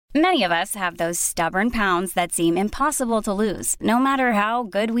Many of us have those stubborn pounds that seem impossible to lose, no matter how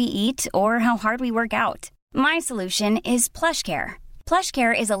good we eat or how hard we work out. My solution is PlushCare.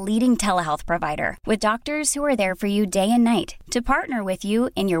 PlushCare is a leading telehealth provider with doctors who are there for you day and night to partner with you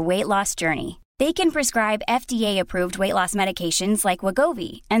in your weight loss journey. They can prescribe FDA-approved weight loss medications like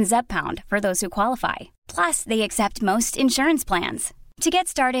Wegovy and Zepbound for those who qualify. Plus, they accept most insurance plans. To get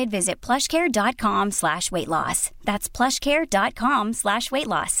started, visit plushcare.com/weightloss. That's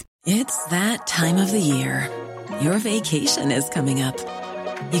plushcare.com/weightloss. It's that time of the year. Your vacation is coming up.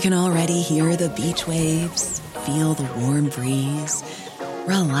 You can already hear the beach waves, feel the warm breeze,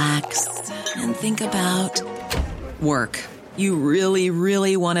 relax, and think about work. You really,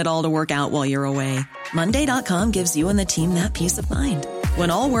 really want it all to work out while you're away. Monday.com gives you and the team that peace of mind. When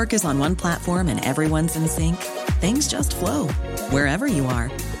all work is on one platform and everyone's in sync, things just flow. Wherever you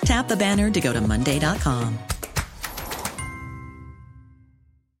are, tap the banner to go to Monday.com.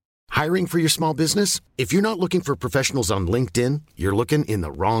 Hiring for your small business? If you're not looking for professionals on LinkedIn, you're looking in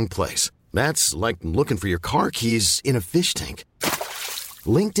the wrong place. That's like looking for your car keys in a fish tank.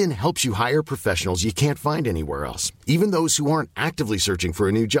 LinkedIn helps you hire professionals you can't find anywhere else, even those who aren't actively searching for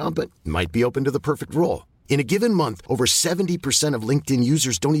a new job but might be open to the perfect role. In a given month, over 70% of LinkedIn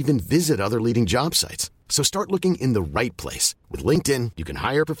users don't even visit other leading job sites. So start looking in the right place. With LinkedIn, you can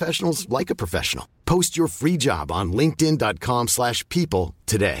hire professionals like a professional. Post your free job on linkedin.com/people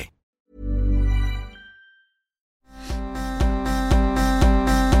today.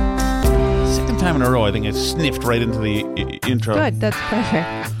 Second time in a row, I think I sniffed right into the intro. Good, that's perfect.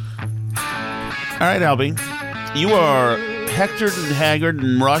 All right, Albie. You are hectored and haggard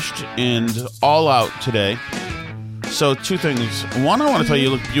and rushed and all out today. So two things. One, I want to tell you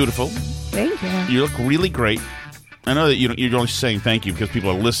look beautiful. Thank you. You look really great. I know that you're only saying thank you because people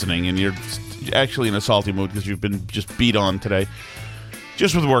are listening, and you're actually in a salty mood because you've been just beat on today,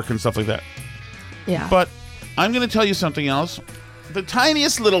 just with work and stuff like that. Yeah. But I'm going to tell you something else. The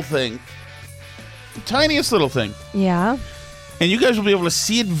tiniest little thing. The tiniest little thing. Yeah. And you guys will be able to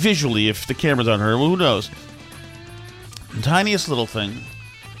see it visually if the camera's on her. Well, who knows? The tiniest little thing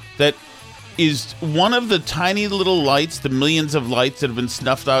that is one of the tiny little lights, the millions of lights that have been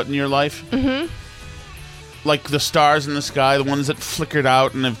snuffed out in your life. Mm-hmm. Like the stars in the sky, the ones that flickered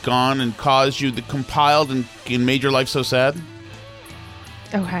out and have gone and caused you, that compiled and made your life so sad.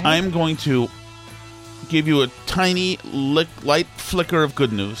 Okay. I'm going to give you a tiny light flicker of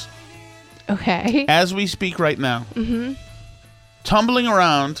good news. Okay. As we speak right now. Mm-hmm. Tumbling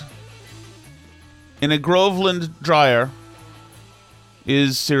around in a Groveland dryer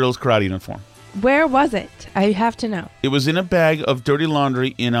is Cyril's karate uniform. Where was it? I have to know. It was in a bag of dirty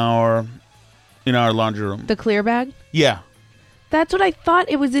laundry in our laundry room. The clear bag? Yeah. That's what I thought.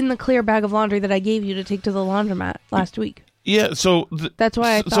 It was in the clear bag of laundry that I gave you to take to the laundromat last week. Yeah, so... That's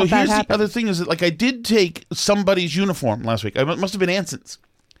why I thought so that here's happened. the other thing is that, like, I did take somebody's uniform last week. It must have been Anson's.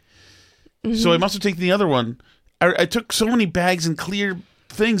 Mm-hmm. So I must have taken the other one. I took so many bags and clear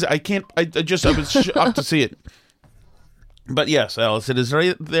things. I was shocked to see it. But yes, Alice, it is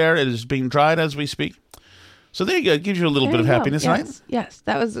right there. It is being dried as we speak. So there you go. It gives you a little bit of happiness, yes. right? Yes,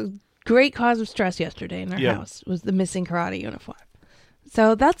 that was a great cause of stress yesterday in our house, was the missing karate uniform.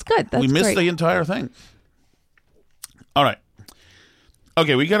 So that's good. That's we missed great. the entire thing. All right.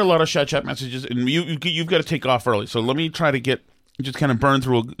 Okay, we got a lot of chat messages, and you've got to take off early. So let me try to just kind of burn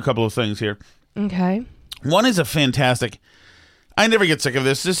through a couple of things here. Okay. One is a fantastic... I never get sick of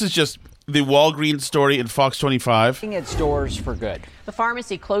this. This is just the Walgreens story in Fox 25. At stores for good. The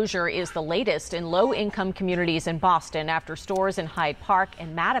pharmacy closure is the latest in low-income communities in Boston after stores in Hyde Park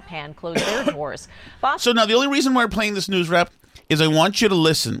and Mattapan closed their doors. So now the only reason why we're playing this news wrap is I want you to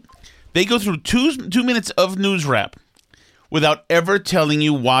listen. They go through two minutes of news wrap without ever telling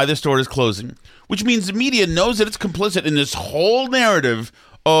you why the store is closing, which means the media knows that it's complicit in this whole narrative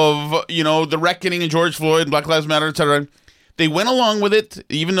of, the reckoning and George Floyd and Black Lives Matter, etc. They went along with it,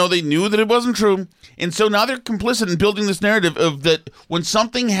 even though they knew that it wasn't true. And so now they're complicit in building this narrative of that when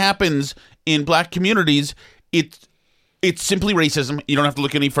something happens in black communities, it's simply racism. You don't have to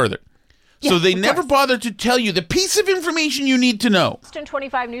look any further. So they never bother to tell you the piece of information you need to know. Boston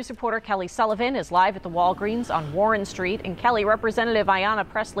 25 News reporter Kelly Sullivan is live at the Walgreens on Warren Street. And Kelly, Representative Ayanna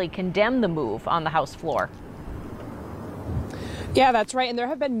Pressley condemned the move on the House floor. Yeah, that's right. And there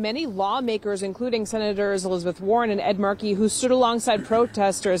have been many lawmakers, including Senators Elizabeth Warren and Ed Markey, who stood alongside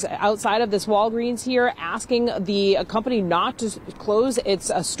protesters outside of this Walgreens here, asking the company not to close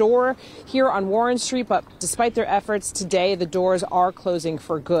its store here on Warren Street. But despite their efforts today, the doors are closing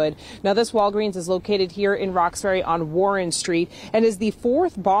for good. Now, this Walgreens is located here in Roxbury on Warren Street and is the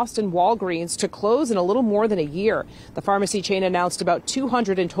fourth Boston Walgreens to close in a little more than a year. The pharmacy chain announced about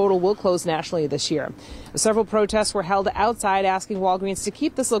 200 in total will close nationally this year. Several protests were held outside asking Walgreens to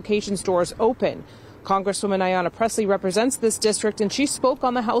keep this location's doors open. Congresswoman Ayanna Pressley represents this district, and she spoke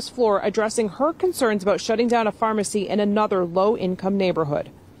on the House floor addressing her concerns about shutting down a pharmacy in another low-income neighborhood.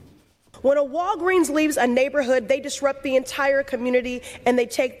 When a Walgreens leaves a neighborhood, they disrupt the entire community, and they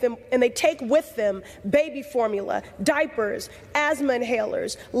take with them baby formula, diapers, asthma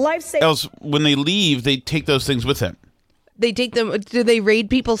inhalers, life-saving. Else, when they leave, they take those things with them. They take them. Do they raid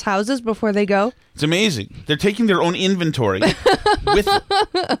people's houses before they go? It's amazing. They're taking their own inventory with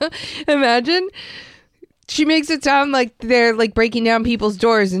them. Imagine. She makes it sound like they're like breaking down people's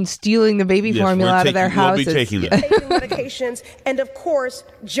doors and stealing the baby formula out of their houses. We'll be taking them. Medications and, of course,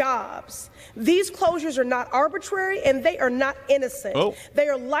 jobs. These closures are not arbitrary and they are not innocent. Oh. They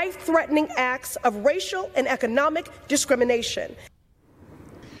are life-threatening acts of racial and economic discrimination.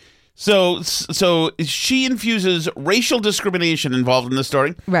 So she infuses racial discrimination involved in the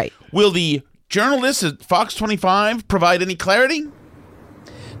story. Right. Will the journalists at Fox 25 provide any clarity?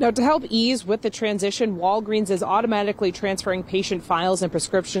 Now, to help ease with the transition, Walgreens is automatically transferring patient files and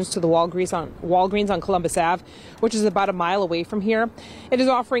prescriptions to the Walgreens on Columbus Ave, which is about a mile away from here. It is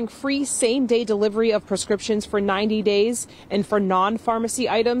offering free same-day delivery of prescriptions for 90 days. And for non-pharmacy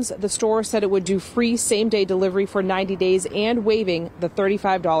items, the store said it would do free same-day delivery for 90 days and waiving the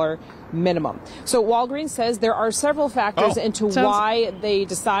 $35 minimum. So Walgreens says there are several factors into why they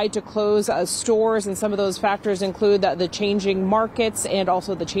decide to close stores, and some of those factors include the changing markets and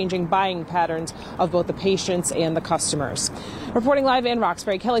also the changing buying patterns of both the patients and the customers. Reporting live in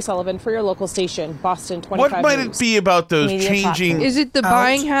Roxbury, Kelly Sullivan for your local station, Boston 25 What might News. it be about those changing... Is it the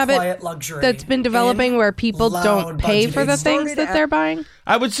buying habit that's been developing where people don't pay for the things that they're buying?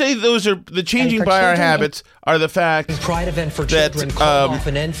 I would say those are the changing buyer habits are the fact that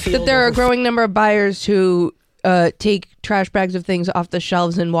there are a growing number of buyers who take trash bags of things off the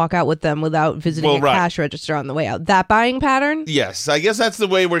shelves and walk out with them without visiting a cash register on the way out. That buying pattern? Yes, I guess that's the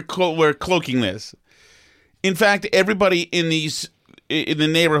way we're cloaking this. In fact, everybody in the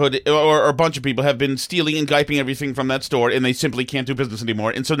neighborhood or a bunch of people have been stealing and giping everything from that store, and they simply can't do business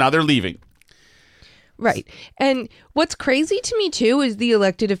anymore, and so now they're leaving. Right. And what's crazy to me, too, is the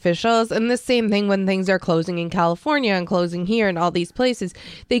elected officials, and the same thing when things are closing in California and closing here and all these places,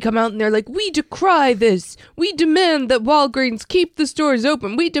 they come out and they're like, we decry this. We demand that Walgreens keep the stores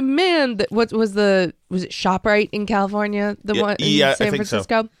open. We demand that, was it ShopRite in California? One in San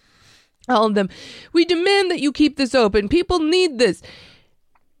Francisco? So. All of them. We demand that you keep this open. People need this.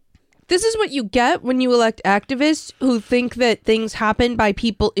 This is what you get when you elect activists who think that things happen by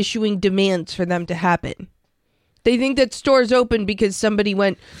people issuing demands for them to happen. They think that stores open because somebody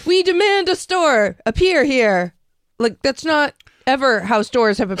went, we demand a store appear here. Like, that's not ever how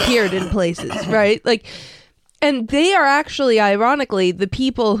stores have appeared in places, right? Like, and they are actually, ironically, the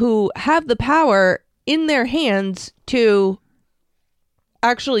people who have the power in their hands to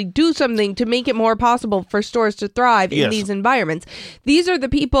actually do something to make it more possible for stores to thrive in these environments. These are the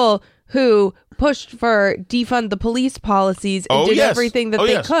people who pushed for defund the police policies and did everything that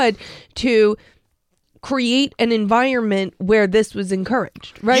they could to create an environment where this was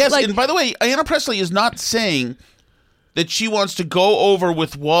encouraged, right? Yes, and by the way, Ayanna Pressley is not saying that she wants to go over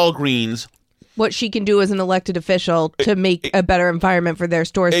with Walgreens what she can do as an elected official to make a better environment for their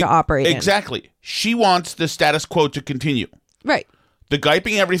stores to operate in. Exactly. She wants the status quo to continue. Right. The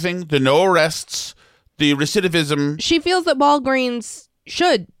giping everything, the no arrests, the recidivism. She feels that Walgreens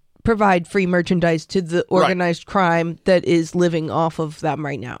should provide free merchandise to the organized crime that is living off of them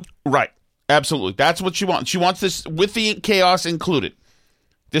right now. Right. Absolutely. That's what she wants. She wants this with the chaos included.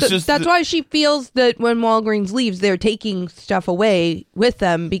 That's why she feels that when Walgreens leaves, they're taking stuff away with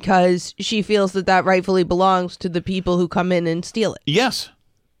them, because she feels that rightfully belongs to the people who come in and steal it. Yes.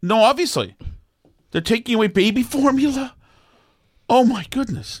 No, obviously. They're taking away baby formula. Oh, my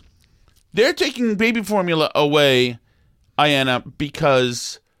goodness. They're taking baby formula away, Ayanna,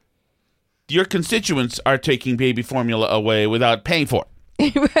 because your constituents are taking baby formula away without paying for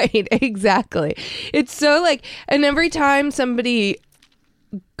it. Right, exactly. It's so and every time somebody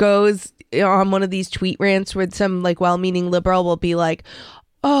goes on one of these tweet rants where some well-meaning liberal will be like,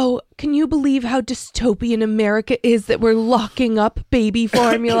 oh, can you believe how dystopian America is that we're locking up baby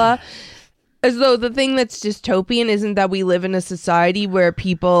formula? As though the thing that's dystopian isn't that we live in a society where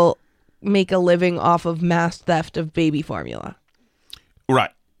people make a living off of mass theft of baby formula.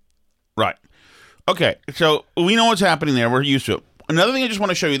 Right. Okay, so we know what's happening there. We're used to it. Another thing I just want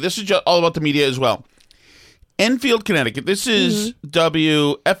to show you, this is all about the media as well. Enfield, Connecticut. This is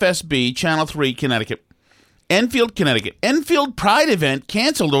WFSB, Channel 3, Connecticut. Enfield, Connecticut. Enfield Pride event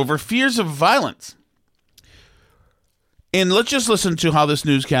canceled over fears of violence. And let's just listen to how this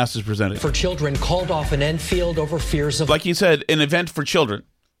newscast is presented. For children called off in Enfield over fears of... Like you said, an event for children.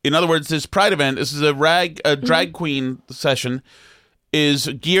 In other words, this Pride event, this is a drag queen session, is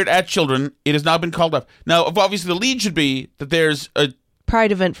geared at children. It has now been called off. Now, obviously, the lead should be that there's a...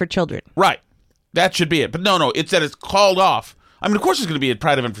 Pride event for children. Right. That should be it. But no, it's that it's called off. I mean, of course it's going to be a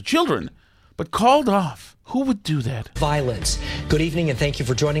Pride event for children, but called off. Who would do that? Violence. Good evening, and thank you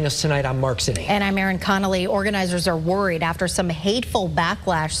for joining us tonight. I'm Mark Zinni. And I'm Erin Connolly. Organizers are worried after some hateful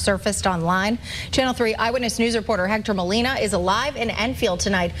backlash surfaced online. Channel 3 Eyewitness News reporter Hector Molina is alive in Enfield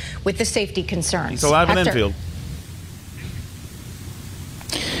tonight with the safety concerns. He's alive in Enfield.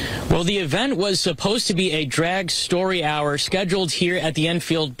 Well, the event was supposed to be a drag story hour scheduled here at the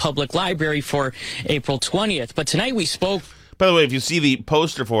Enfield Public Library for April 20th. But tonight we spoke... By the way, if you see the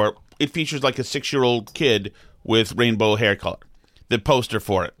poster for it, it features like a 6-year-old kid with rainbow hair color. The poster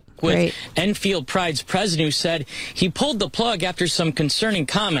for it. With Enfield Pride's president, who said he pulled the plug after some concerning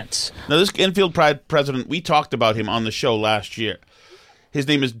comments. Now, this Enfield Pride president, we talked about him on the show last year. His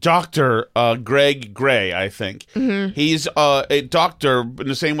name is Dr. Greg Gray, I think. Mm-hmm. He's a doctor in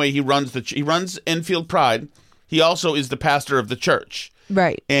the same way he runs Enfield Pride. He also is the pastor of the church.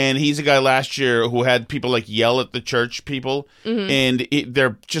 Right. And he's a guy last year who had people like yell at the church people. Mm-hmm. And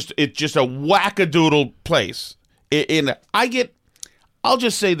it's just a wackadoodle place. I'll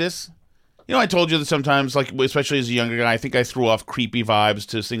just say this. You know, I told you that sometimes, like, especially as a younger guy, I think I threw off creepy vibes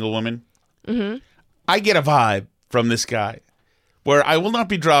to single women. Mm-hmm. I get a vibe from this guy where I will not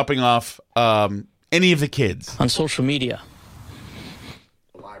be dropping off any of the kids. On social media.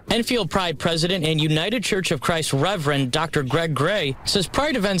 Enfield Pride President and United Church of Christ Reverend Dr. Greg Gray says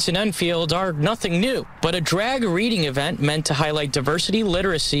Pride events in Enfield are nothing new, but a drag reading event meant to highlight diversity,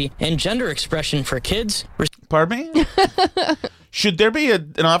 literacy, and gender expression for kids. Pardon me? Should there be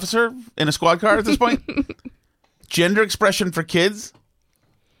an officer in a squad car at this point? Gender expression for kids?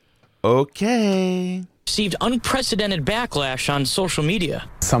 Okay. Received unprecedented backlash on social media.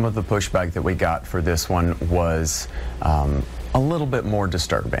 Some of the pushback that we got for this one was a little bit more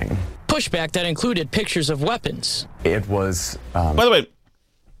disturbing. Pushback that included pictures of weapons. It was... By the way,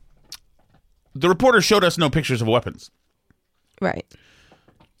 the reporter showed us no pictures of weapons. Right.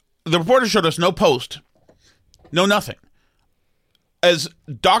 The reporter showed us no post, no nothing. As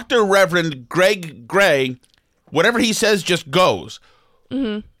Dr. Reverend Greg Gray, whatever he says just goes.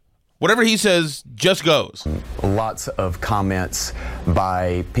 Mm-hmm. Whatever he says just goes. Lots of comments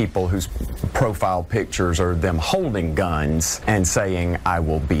by people whose profile pictures are them holding guns and saying, I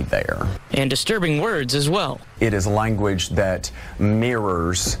will be there. And disturbing words as well. It is language that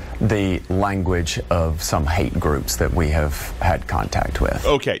mirrors the language of some hate groups that we have had contact with.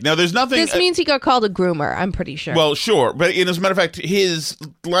 Okay, now there's nothing... This means he got called a groomer, I'm pretty sure. Well, sure, but as a matter of fact, his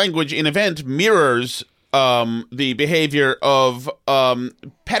language in event mirrors... the behavior of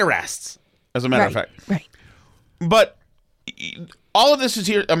pederasts, as a matter of fact. Right. But all of this is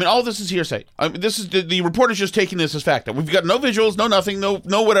here. I mean, all of this is hearsay. This is the reporter's just taking this as fact. We've got no visuals, no nothing, no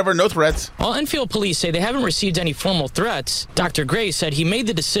whatever, no threats. While Enfield police say they haven't received any formal threats, Dr. Gray said he made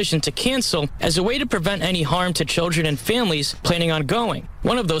the decision to cancel as a way to prevent any harm to children and families planning on going.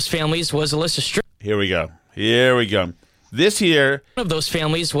 One of those families was Alyssa Strait. Here we go. This here... One of those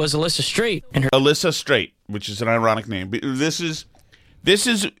families was Alyssa Strait. And Alyssa Strait, which is an ironic name. This is...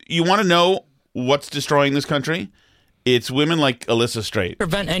 You want to know what's destroying this country? It's women like Alyssa Strait.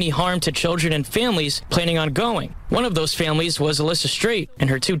 Prevent any harm to children and families planning on going. One of those families was Alyssa Strait and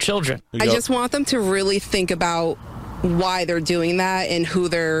her 2 children. I just want them to really think about why they're doing that and who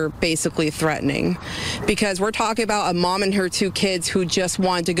they're basically threatening. Because we're talking about a mom and her 2 kids who just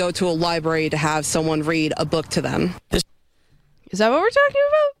wanted to go to a library to have someone read a book to them. Is that what we're talking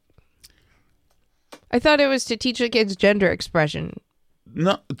about? I thought it was to teach the kids gender expression.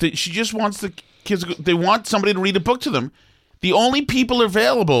 No, she just wants the kids. They want somebody to read a book to them. The only people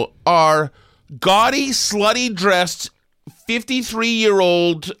available are gaudy, slutty dressed,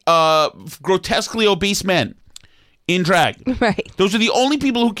 53-year-old, grotesquely obese men in drag. Right. Those are the only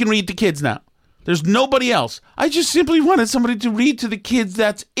people who can read to kids now. There's nobody else. I just simply wanted somebody to read to the kids.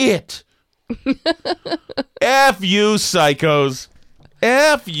 That's it. F you, psychos.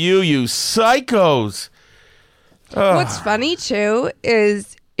 F you psychos. What's funny, too,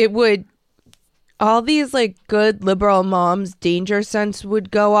 is it would all these like good liberal moms' danger sense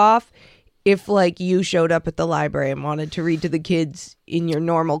would go off if like you showed up at the library and wanted to read to the kids in your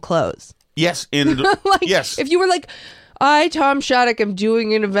normal clothes. Yes, and yes. If you were like, I, Tom Shattuck, am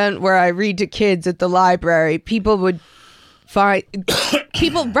doing an event where I read to kids at the library, people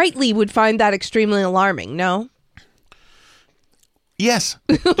rightly would find that extremely alarming, no? Yes.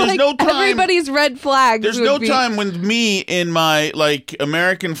 There's like, no time. Everybody's red flags. There's no time when me in my like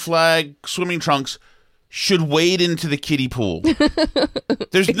American flag swimming trunks should wade into the kiddie pool.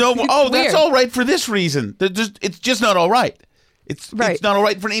 There's no, that's all right for this reason. It's just not all right. It's not all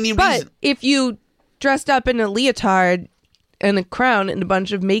right for any reason. But if you dressed up in a leotard and a crown and a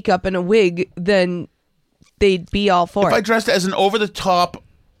bunch of makeup and a wig, then they'd be all for it. If I dressed as an over-the-top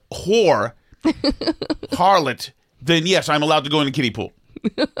whore, harlot, then yes, I'm allowed to go in the kiddie pool.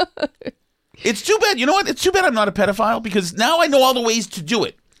 It's too bad. You know what? It's too bad I'm not a pedophile because now I know all the ways to do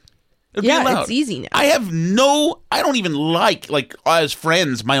it. It's easy now. I don't even like as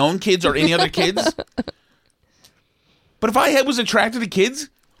friends, my own kids or any other kids. But if I was attracted to kids,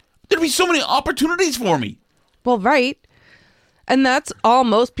 there'd be so many opportunities for me. Well, right. And that's all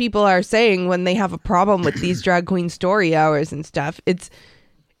most people are saying when they have a problem with these drag queen story hours and stuff.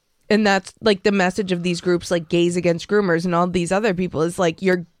 And that's like the message of these groups like Gays Against Groomers and all these other people is like,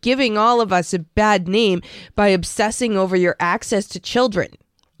 you're giving all of us a bad name by obsessing over your access to children.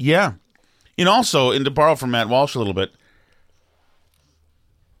 Yeah. And also, and to borrow from Matt Walsh a little bit,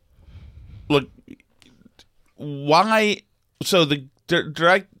 look, why? So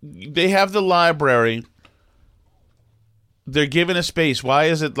they have the library. They're given a space. Why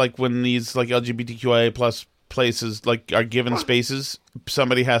is it like when these like LGBTQIA plus places like are given spaces,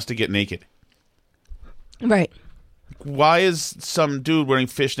 somebody has to get naked? Right. Why is some dude wearing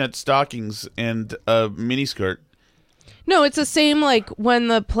fishnet stockings and a miniskirt? No, it's the same like when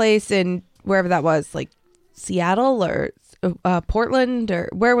the place in wherever that was, like Seattle or Portland or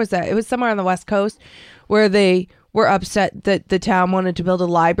where was that? It was somewhere on the West Coast where they were upset that the town wanted to build a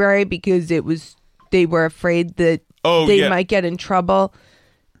library because they were afraid that they might get in trouble.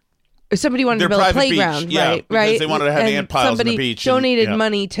 Somebody wanted to build a playground, beach. right? Yeah, right. They wanted to have ant piles on the beach. Somebody donated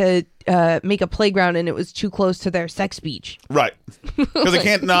money to make a playground, and it was too close to their sex beach. Right, because they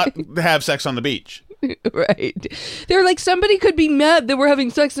can't not have sex on the beach. Right. They're like, somebody could be mad that we're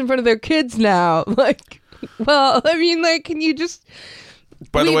having sex in front of their kids now. Like, well, I mean, like, can you just...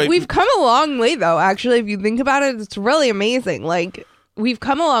 By the way, we've come a long way, though, actually. If you think about it, it's really amazing. Like, we've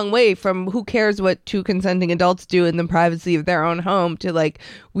come a long way from who cares what two consenting adults do in the privacy of their own home to, like,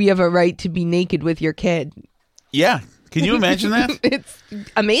 we have a right to be naked with your kid. Yeah. Can you imagine that? It's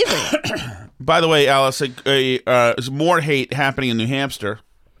amazing. By the way, Alice, there's more hate happening in New Hampshire.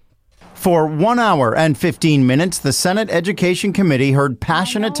 For 1 hour and 15 minutes, the Senate Education Committee heard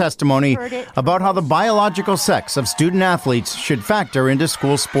passionate testimony about how the biological sex of student athletes should factor into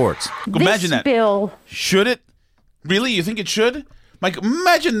school sports. Imagine that. Bill. Should it? Really? You think it should? Mike,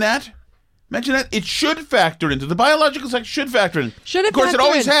 imagine that. Imagine that. It should factor into. The biological sex should factor in. Should it? Of course, it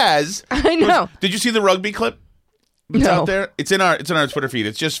always has. I know. Did you see the rugby clip? It's out there. It's in our Twitter feed.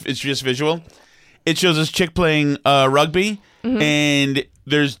 It's just visual. It shows this chick playing rugby, and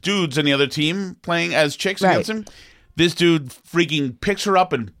there's dudes on the other team playing as chicks against him. This dude freaking picks her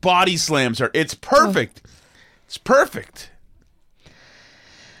up and body slams her. It's perfect. It's perfect.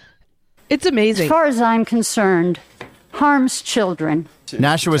 It's amazing. As far as I'm concerned, harms children.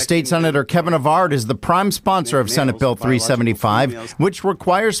 Nashua State Senator Kevin Avard is the prime sponsor of Senate Bill 375, which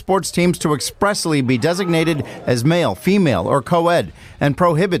requires sports teams to expressly be designated as male, female, or co-ed, and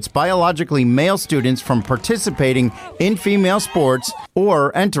prohibits biologically male students from participating in female sports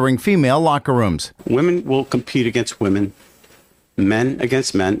or entering female locker rooms. Women will compete against women. Men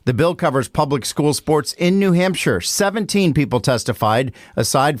against men. The bill covers public school sports in New Hampshire. 17 people testified.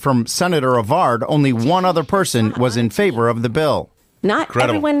 Aside from Senator Avard, only one other person was in favor of the bill. Not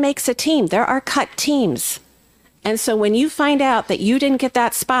everyone makes a team. There are cut teams. And so when you find out that you didn't get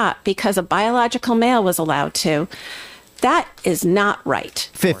that spot because a biological male was allowed to, that is not right.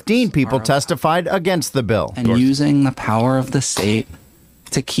 15 people testified against the bill. And using the power of the state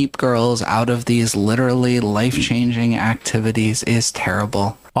to keep girls out of these literally life-changing activities is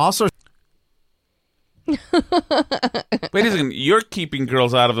terrible. Also, wait a second. You're keeping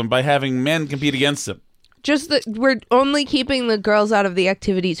girls out of them by having men compete against them. Just that we're only keeping the girls out of the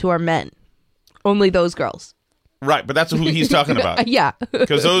activities who are men. Only those girls. Right, but that's who he's talking about. Yeah.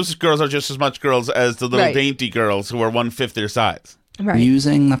 Because those girls are just as much girls as the little dainty girls who are 1/5 their size. Right.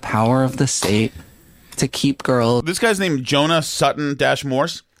 Using the power of the state to keep girls. This guy's named Jonah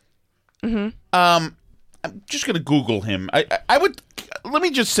Sutton-Morse. I'm just going to Google him. I would, let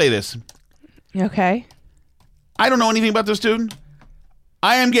me just say this. Okay. I don't know anything about this dude.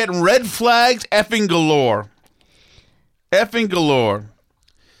 I am getting red flags effing galore. Effing galore.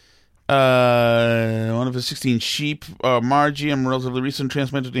 One of his 16 sheep, Margie, I'm relatively recent,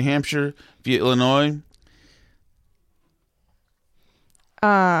 transplanted to New Hampshire via Illinois.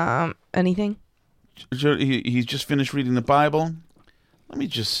 Anything? He's just finished reading the Bible. Let me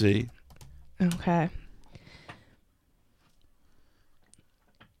just see. Okay.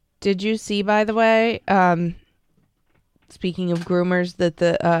 Did you see, by the way, speaking of groomers, that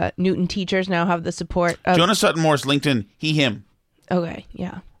the Newton teachers now have the support of... Jonah Sutton Morse, LinkedIn, he, him. Okay,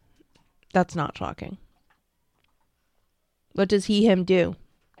 yeah. That's not shocking. What does he, him do?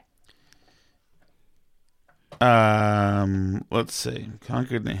 Let's see.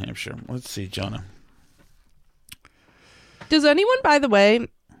 Concord, New Hampshire. Let's see, Jonah. Does anyone, by the way,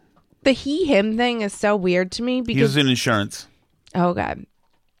 the he, him thing is so weird to me because... He's in insurance. Oh, God.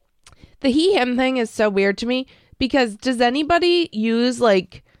 The he, him thing is so weird to me because does anybody use,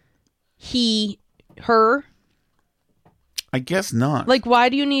 like, he, her? I guess not. Like, why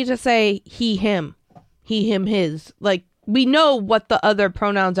do you need to say he, him? He, him, his. Like, we know what the other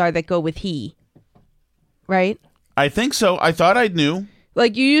pronouns are that go with he. Right? I think so. I thought I knew.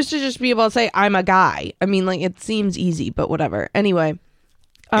 Like, you used to just be able to say, I'm a guy. I mean, like, it seems easy, but whatever. Anyway,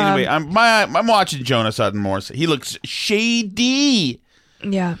 I'm watching Jonah Sutton Morse. He looks shady.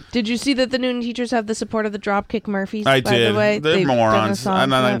 Yeah. Did you see that the Newton teachers have the support of the Dropkick Murphys? I by did. The way? They're They've morons. done a I'm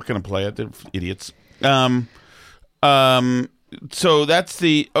song not going to play it. They're idiots. So that's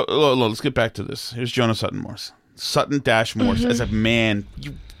the... let's get back to this. Here's Jonah Sutton Morse. Sutton-Morse as a man.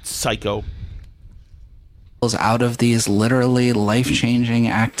 You psycho. Out of these literally life-changing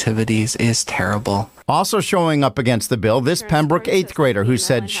activities is terrible. Also showing up against the bill, this Pembroke 8th grader who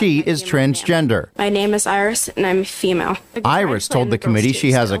said she is transgender. My name is Iris, and I'm female. Iris told the committee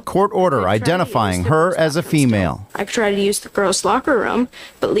she has a court order identifying her as a female. I've tried to use the girls' locker room,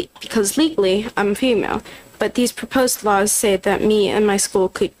 but because legally I'm female. But these proposed laws say that me and my school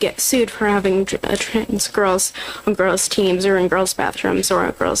could get sued for having trans girls on girls' teams or in girls' bathrooms or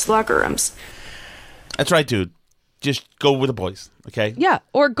in girls' locker rooms. That's right, dude. Just go with the boys, okay? Yeah,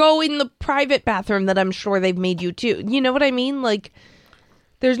 or go in the private bathroom that I'm sure they've made you too. You know what I mean? Like,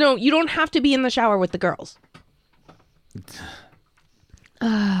 you don't have to be in the shower with the girls.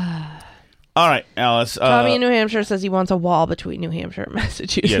 All right, Alice. Tommy in New Hampshire says he wants a wall between New Hampshire and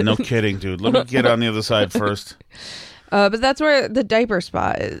Massachusetts. Yeah, no kidding, dude. Let me get on the other side first. But that's where the diaper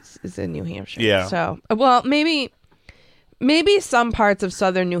spot is in New Hampshire. Yeah. So, well, maybe some parts of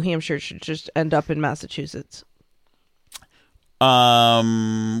southern New Hampshire should just end up in Massachusetts.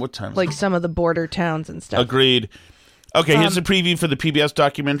 What time? Like some of the border towns and stuff. Agreed. Okay, here's a preview for the PBS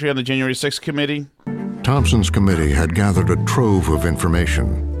documentary on the January 6th committee. Thompson's committee had gathered a trove of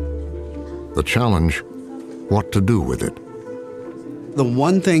information. The challenge, what to do with it. The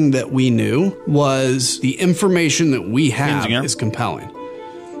one thing that we knew was the information that we have is compelling.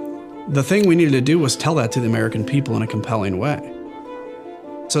 The thing we needed to do was tell that to the American people in a compelling way.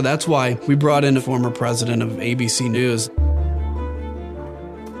 So that's why we brought in a former president of ABC News.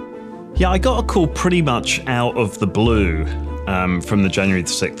 Yeah, I got a call pretty much out of the blue from the January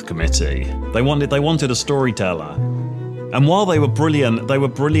 6th committee. They wanted a storyteller. And while they were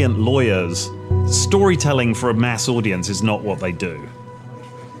brilliant lawyers, storytelling for a mass audience is not what they do.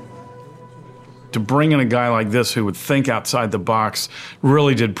 To bring in a guy like this who would think outside the box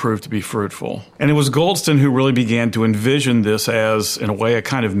really did prove to be fruitful. And it was Goldston who really began to envision this as, in a way, a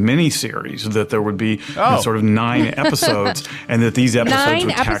kind of mini-series, that there would be sort of 9 episodes, and that these episodes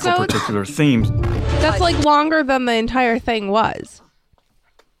would tackle particular themes. That's like longer than the entire thing was.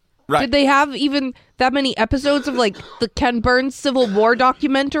 Right. Did they have even that many episodes of like the Ken Burns Civil War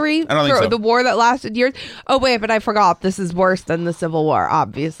documentary? I don't think so. The war that lasted years? Oh, wait, but I forgot. This is worse than the Civil War,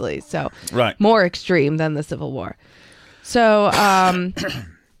 obviously. So more extreme than the Civil War. So,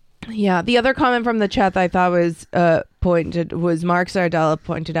 yeah, the other comment from the chat that I thought was Mark Sardella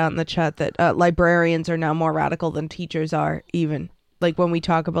pointed out in the chat that librarians are now more radical than teachers are, even. Like when we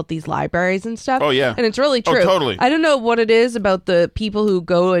talk about these libraries and stuff. Oh, yeah. And it's really true. Oh, totally. I don't know what it is about the people who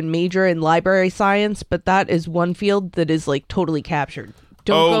go and major in library science, but that is one field that is like totally captured.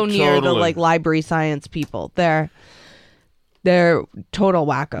 Don't go near the like library science people. They're total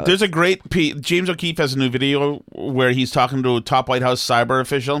wackos. There's a great... James O'Keefe has a new video where he's talking to a top White House cyber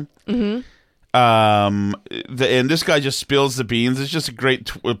official. Mm-hmm. And this guy just spills the beans. It's just a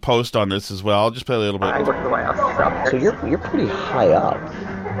great post on this as well. I'll just play a little bit. I work for the White House. So you're pretty high up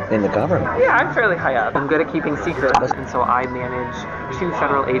in the government. Yeah, I'm fairly high up. I'm good at keeping secrets, and so I manage 2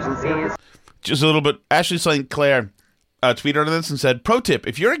 federal agencies. Just a little bit. Ashley St. Clair, tweeted on this and said, "Pro tip: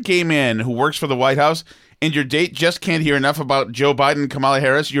 if you're a gay man who works for the White House and your date just can't hear enough about Joe Biden and Kamala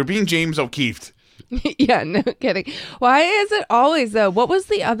Harris, you're being James O'Keefe." Yeah, no kidding. Why is it always though? What was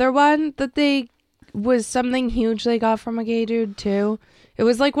the other one that was something huge they got from a gay dude too? It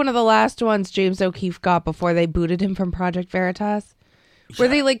was like one of the last ones James O'Keefe got before they booted him from Project Veritas. Where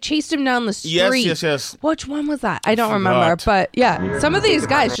they like chased him down the street. Yes. Which one was that? I don't remember. But yeah, some of these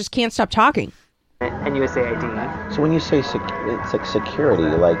guys just can't stop talking. And USAID. So when you say it's like security,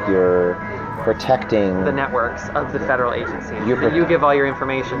 like you're protecting the networks of the federal agencies that you give all your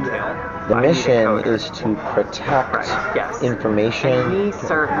information to. The mission is to protect information.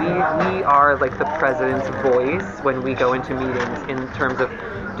 And we are like the president's voice when we go into meetings in terms of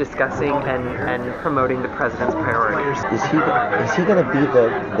discussing and promoting the president's priorities. Is he going to be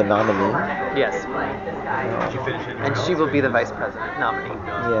the nominee? Yes. And she will be the vice president nominee.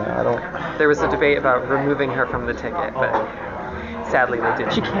 Yeah, I don't. There was a debate about removing her from the ticket, but sadly they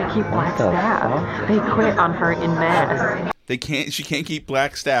didn't. She can't keep black staff. They quit on her in mass. She can't keep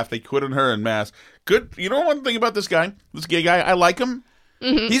black staff. They quit on her in mass. Good. You know one thing about this guy, this gay guy, I like him.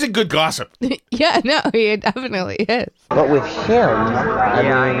 Mm-hmm. He's a good gossip. Yeah, no, he definitely is. But with him, I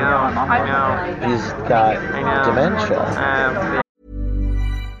know. He's got dementia.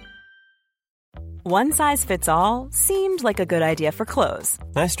 One size fits all seemed like a good idea for clothes.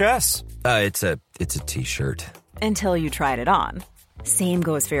 Nice dress. It's a t-shirt. Until you tried it on. Same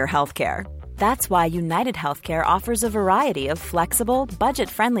goes for your healthcare. That's why United Healthcare offers a variety of flexible,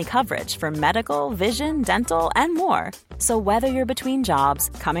 budget-friendly coverage for medical, vision, dental, and more. So whether you're between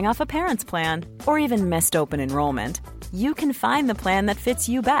jobs, coming off a parent's plan, or even missed open enrollment, you can find the plan that fits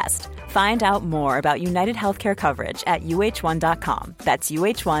you best. Find out more about United Healthcare coverage at UH1.com. That's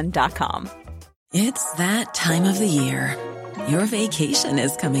UH1.com. It's that time of the year. Your vacation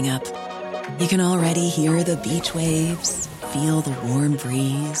is coming up. You can already hear the beach waves, feel the warm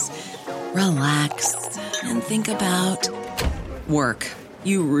breeze, relax, and think about work.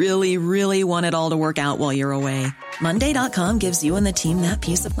 You really, really want it all to work out while you're away. Monday.com gives you and the team that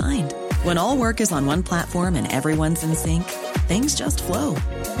peace of mind. When all work is on one platform and everyone's in sync, things just flow.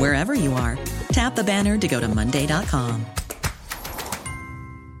 Wherever you are, tap the banner to go to Monday.com.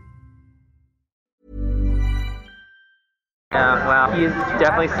 Yeah, well, he's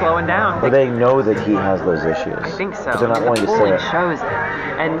definitely slowing down. But they know that he has those issues. I think so. They're not willing to say it. Shows it.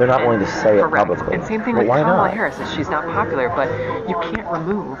 And they're not willing to say it publicly. And same thing with Kamala Harris. She's not popular, but you can't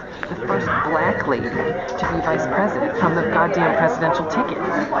remove the first black lady to be vice president from the goddamn presidential ticket.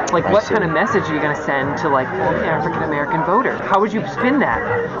 Like, what kind of message are you going to send to, like, the African-American voter? How would you spin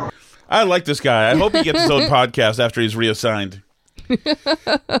that? I like this guy. I hope he gets his own podcast after he's reassigned.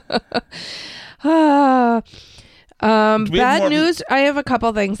 Bad news. I have a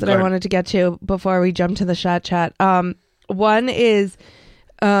couple things that I wanted to get to before we jump to the chat. One is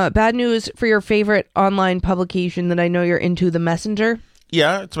bad news for your favorite online publication that I know you're into, The Messenger.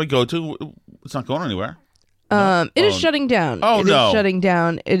 Yeah, it's my go-to. It's not going anywhere. It is shutting down. Oh, It is shutting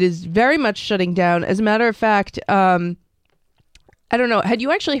down. It is very much shutting down. As a matter of fact, I don't know. Had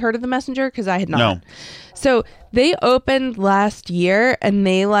you actually heard of The Messenger? Because I had not. No. So they opened last year, and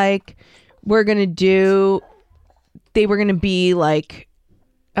they were going to be like,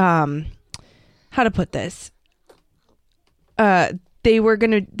 how to put this? They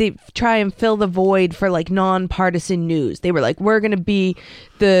try and fill the void for like nonpartisan news. They were like, we're going to be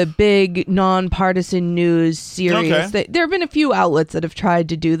the big nonpartisan news series. Okay. There have been a few outlets that have tried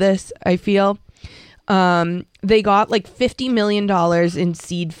to do this, I feel. They got like $50 million in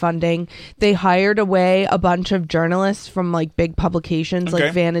seed funding. They hired away a bunch of journalists from like big publications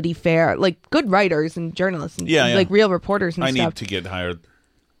like Vanity Fair, like good writers and journalists and like real reporters and stuff. I need to get hired.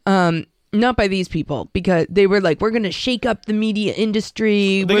 Not by these people, because they were like, we're going to shake up the media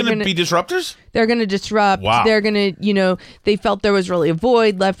industry. They're going to be disruptors? They're going to disrupt. Wow. They're going to, they felt there was really a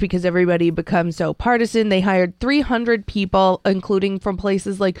void left because everybody becomes so partisan. They hired 300 people, including from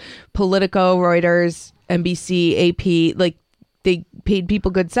places like Politico, Reuters, NBC, AP. Like, they paid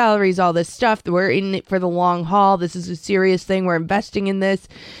people good salaries, all this stuff. We're in it for the long haul. This is a serious thing. We're investing in this.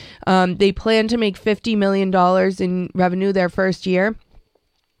 They plan to make $50 million in revenue their first year.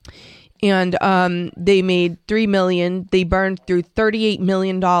 And they made $3 million. They burned through $38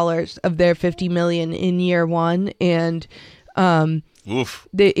 million of their $50 million in year one, and they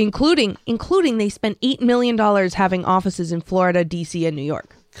including they spent $8 million having offices in Florida, DC, and New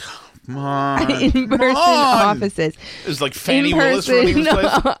York. Come on, in-person offices. It's like Fannie Willis running this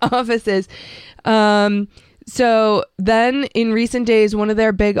place. Offices. So then in recent days, one of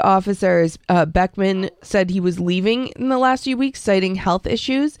their big officers, Beckman, said he was leaving in the last few weeks, citing health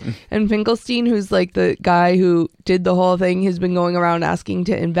issues. And Finkelstein, who's like the guy who did the whole thing, has been going around asking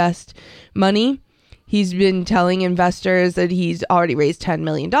to invest money. He's been telling investors that he's already raised $10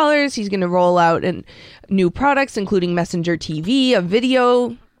 million. He's going to roll out new products, including Messenger TV, a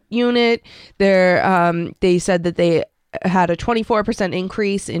video unit. They said that they had a 24%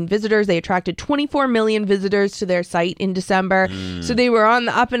 increase in visitors. They attracted 24 million visitors to their site in December. So they were on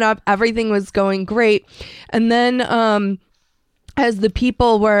the up and up. Everything was going great. And then as the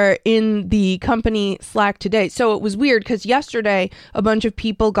people were in the company Slack today, so it was weird because yesterday a bunch of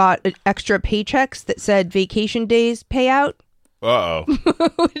people got extra paychecks that said vacation days payout. Uh-oh.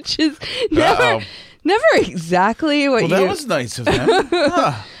 Which is never exactly what that was nice of them.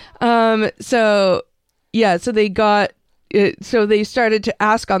 Huh. So they got it, so they started to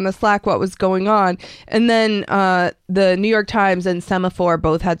ask on the Slack what was going on. And then the New York Times and Semaphore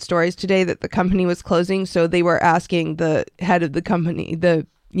both had stories today that the company was closing. So they were asking the head of the company, the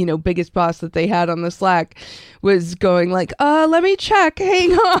biggest boss that they had on the Slack, was going like, let me check,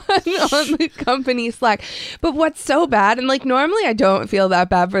 hang on the company Slack. But what's so bad, and like normally I don't feel that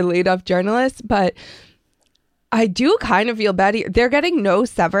bad for laid off journalists, but I do kind of feel bad here. They're getting no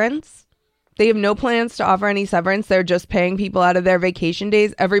severance. They have no plans to offer any severance. They're just paying people out of their vacation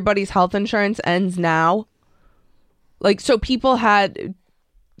days. Everybody's health insurance ends now. Like, so people had,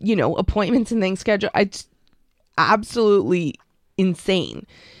 appointments and things scheduled. It's absolutely insane.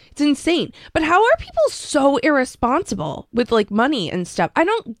 It's insane. But how are people so irresponsible with like money and stuff? I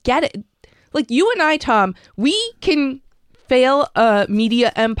don't get it. Like you and I, Tom, we can fail a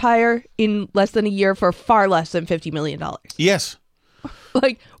media empire in less than a year for far less than $50 million. Yes.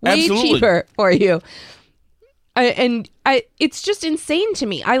 Like way Absolutely. cheaper for you. It's just insane to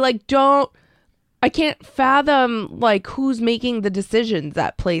me. I can't fathom like who's making the decisions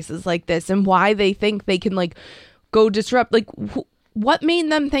at places like this and why they think they can like go disrupt. Like what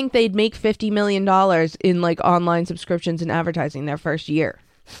made them think they'd make $50 million in like online subscriptions and advertising their first year?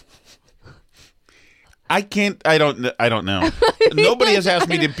 I don't know. Nobody has asked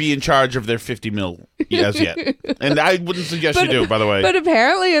me to be in charge of their 50 mil as yet. And I wouldn't suggest you do, by the way. But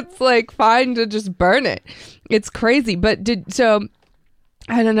apparently it's like fine to just burn it. It's crazy. But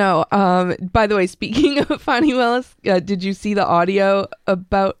I don't know. By the way, speaking of Fani Willis, did you see the audio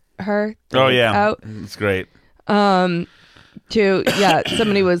about her? Oh, yeah. It's great. Somebody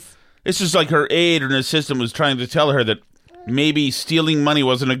was... It's just like her aide or an assistant was trying to tell her that maybe stealing money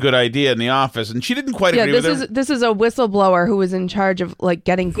wasn't a good idea in the office, and she didn't quite agree with her. This is a whistleblower who was in charge of like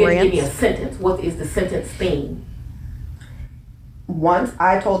getting grants. Give me a sentence. What is the sentence theme? Once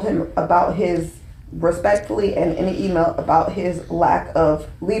I told him about his, respectfully and in an email, about his lack of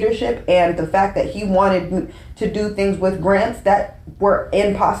leadership and the fact that he wanted to do things with grants that were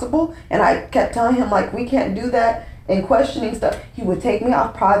impossible, and I kept telling him like, we can't do that, and questioning stuff. He would take me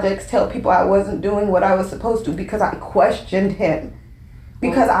off projects, tell people I wasn't doing what I was supposed to because I questioned him.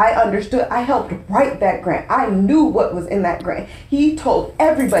 Because I understood. I helped write that grant. I knew what was in that grant. He told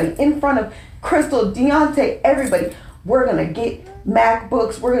everybody in front of Crystal, Deontay, everybody, we're going to get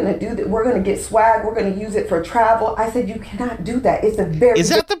MacBooks, we're going to do that, we're going to get swag, we're going to use it for travel. I said, you cannot do that. It's a very... Is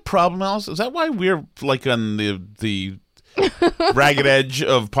that the problem, Alice? Is that why we're like on the ragged edge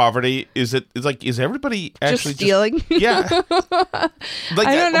of poverty? Is everybody actually just stealing? Yeah. Like,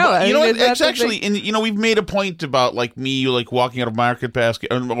 I don't know. It's actually, and we've made a point about like me like walking out of Market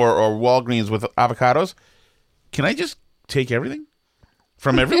Basket or Walgreens with avocados. Can I just take everything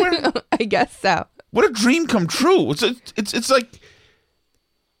from everywhere? I guess so. What a dream come true! It's like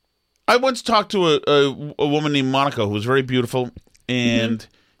I once talked to a woman named Monica who was very beautiful, and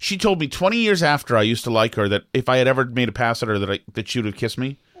she told me 20 years after I used to like her that if I had ever made a pass at her that she would have kissed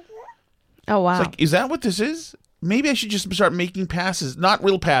me. Oh, wow. It's like, is that what this is? Maybe I should just start making passes, not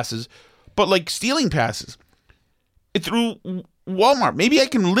real passes, but like stealing passes through Walmart. Maybe I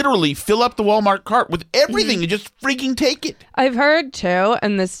can literally fill up the Walmart cart with everything and just freaking take it. I've heard too,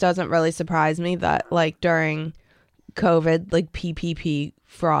 and this doesn't really surprise me, that like during COVID, like PPP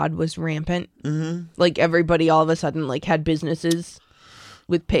fraud was rampant. Mm-hmm. Like everybody all of a sudden like had businesses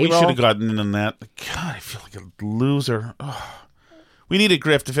with payroll. We should have gotten in on that. God, I feel like a loser. Oh. We need a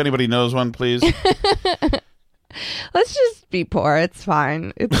grift. If anybody knows one, please. Let's just be poor. It's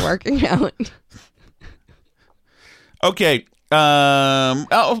fine. It's working out. Okay.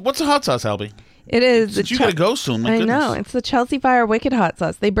 What's the hot sauce, Albie? It is. You got to go soon. My goodness. Know. It's the Chelsea Fire Wicked hot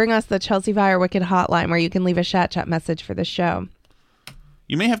sauce. They bring us the Chelsea Fire Wicked hotline where you can leave a chat message for the show.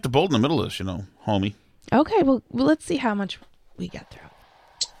 You may have to bolt in the middle of this, homie. Okay. Well, let's see how much we get through.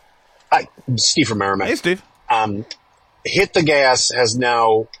 Hi, Steve from Merrimack. Hey, Steve. hit the gas has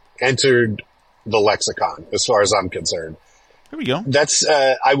now entered the lexicon, as far as I'm concerned. Here we go. That's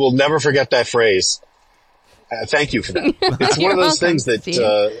I will never forget that phrase. Thank you for that. It's one of those things that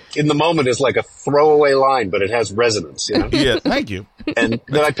in the moment is like a throwaway line, but it has resonance. You know? Yeah, thank you. And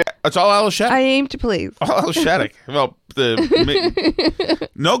then that's all Alice Shattuck. I aim to please. All Alice Shattuck. Well,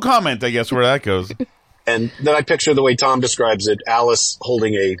 no comment, I guess, where that goes. And then I picture the way Tom describes it, Alice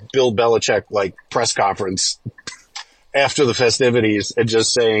holding a Bill Belichick-like press conference after the festivities and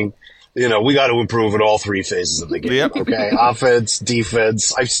just saying, you know, we got to improve in all three phases of the game. Yep. Okay, offense,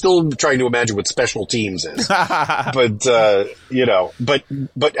 defense. I'm still trying to imagine what special teams is, but you know,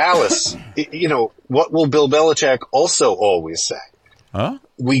 but Alice, you know, what will Bill Belichick also always say? Huh?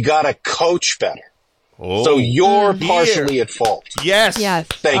 We got to coach better. Oh, so you're partially at fault. Yes.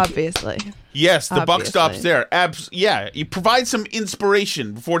 Thank obviously. you. Yes, the buck Obviously. stops there. Yeah, you provide some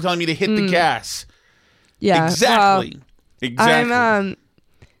inspiration before telling me to hit the gas. Yeah, exactly. well, Exactly.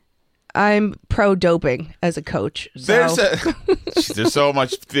 I'm pro doping as a coach. So. There's so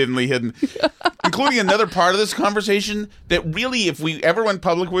much thinly hidden, including another part of this conversation that really, if we ever went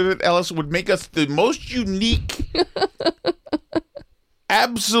public with it, Ellis, would make us the most unique,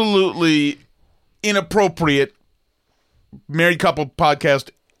 absolutely inappropriate married couple podcast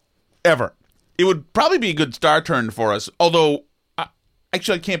ever. It would probably be a good star turn for us, although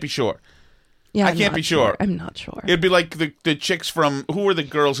actually I can't be sure. Yeah, I can't be sure. I'm not sure. It'd be like the chicks from, who were the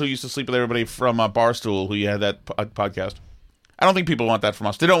girls who used to sleep with everybody from Barstool, who you had that podcast. I don't think people want that from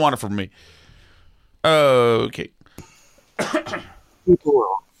us. They don't want it from me. Okay.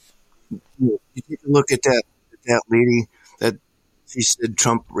 People, you take a look at that lady that she said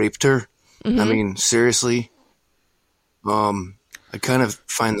Trump raped her. Mm-hmm. I mean, seriously. I kind of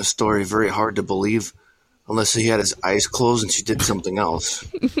find the story very hard to believe, unless he had his eyes closed and she did something else.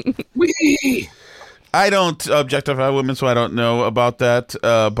 Whee! I don't objectify women, so I don't know about that.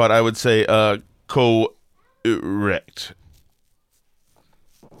 But I would say correct.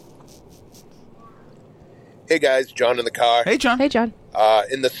 Hey guys, John in the car. Hey John. Hey John.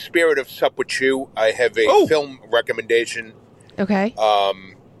 In the spirit of Sup With You, I have a film recommendation. Okay.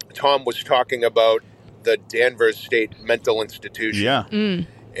 Tom was talking about the Danvers State Mental Institution. Yeah. And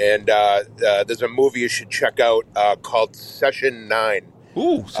there's a movie you should check out called Session 9.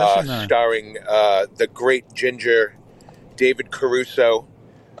 Ooh, Session 9. Starring the great ginger David Caruso.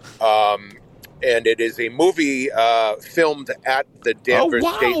 And it is a movie filmed at the Danvers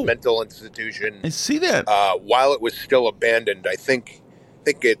State Mental Institution. I see that. While it was still abandoned. I think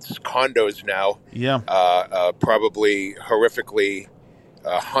it's condos now. Yeah. Probably horrifically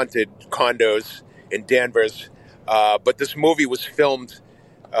haunted condos in Danvers. But this movie was filmed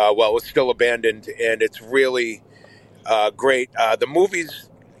while it was still abandoned, and it's really great. The movie's,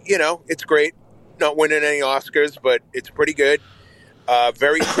 it's great. Not winning any Oscars, but it's pretty good.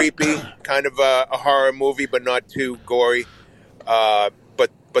 Very creepy, kind of a horror movie, but not too gory.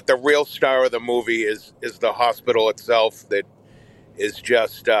 But the real star of the movie is the hospital itself. That is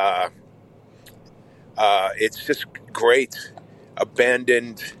just it's just great,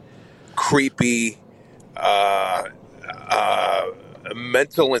 abandoned, creepy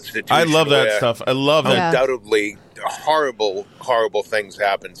mental institution. I love that stuff. I love that. Undoubtedly, horrible things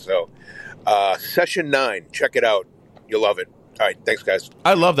happen. So, Session 9, check it out. You'll love it. All right, thanks, guys.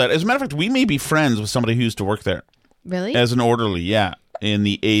 I love that. As a matter of fact, we may be friends with somebody who used to work there. Really? As an orderly, yeah, in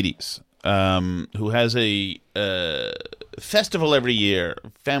the 80s, who has a festival every year,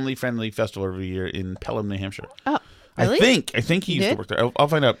 family-friendly festival every year in Pelham, New Hampshire. Oh, really? I think he used to work there. I'll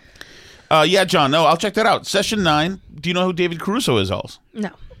find out. Yeah, John, no, I'll check that out. Session 9. Do you know who David Caruso is, Els? No.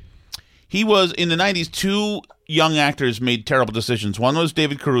 He was, in the 90s, two young actors made terrible decisions. One was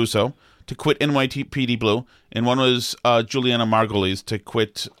David Caruso to quit NYPD Blue, and one was Juliana Margulies to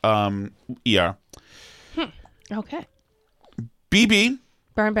quit ER. Okay. BB.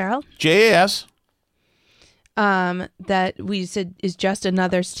 Burn Barrel. JAS. That we said is just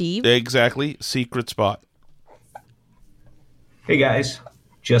another Steve. Exactly. Secret Spot. Hey, guys.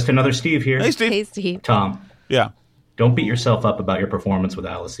 Just another Steve here. Hey, Steve. Hey, Steve. Tom. Yeah. Don't beat yourself up about your performance with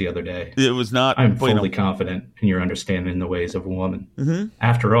Alice the other day. It was not. I'm fully confident in your understanding the ways of a woman. Mm-hmm.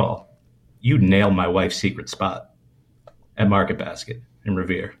 After all, you nailed my wife's secret spot at Market Basket in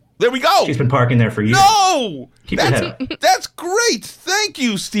Revere. There we go. She's been parking there for years. No! Keep your head up. That's great. Thank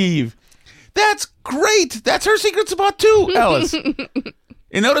you, Steve. That's great. That's her secret spot, too, Alice.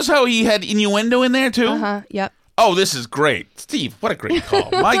 And notice how he had innuendo in there, too? Uh-huh, yep. Oh, this is great. Steve, what a great call.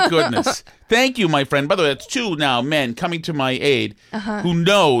 My goodness. Thank you, my friend. By the way, that's two now men coming to my aid who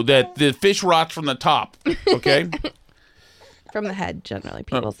know that the fish rots from the top, okay? From the head, generally,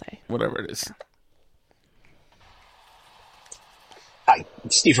 people say. Whatever it is. Hi,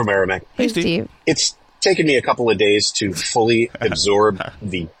 Steve from Merrimack. Hey, Steve. It's taken me a couple of days to fully absorb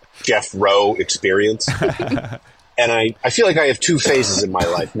the Jeff Rowe experience. And I feel like I have two phases in my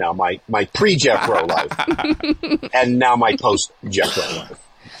life now. My pre-Jeff Rowe life and now my post-Jeff Rowe life.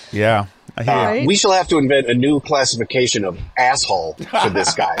 Yeah. I hear you. We shall have to invent a new classification of asshole for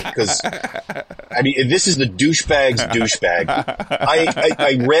this guy. Because, I mean, this is the douchebag's douchebag.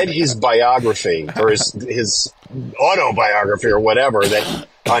 I read his biography, or his autobiography or whatever, that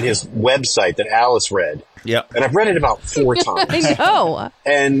on his website that Alice read. Yeah. And I've read it about 4 times. I know.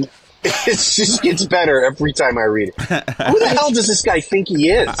 And it just gets better every time I read it. Who the hell does this guy think he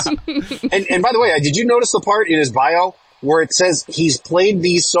is? And by the way, did you notice the part in his bio where it says he's played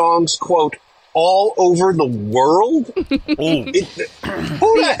these songs, quote, all over the world? Who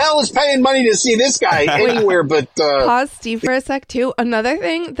the hell is paying money to see this guy anywhere but... Pause, Steve, for a sec, too. Another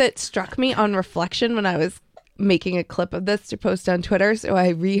thing that struck me on reflection when I was making a clip of this to post on Twitter, so I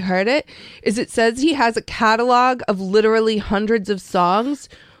reheard it, is it says he has a catalog of literally hundreds of songs,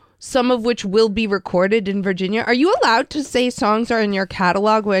 some of which will be recorded in Virginia. Are you allowed to say songs are in your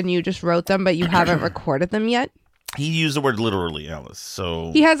catalog when you just wrote them, but you haven't recorded them yet? He used the word literally, Alice.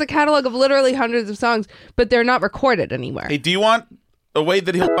 So he has a catalog of literally hundreds of songs, but they're not recorded anywhere. Hey, do you want a way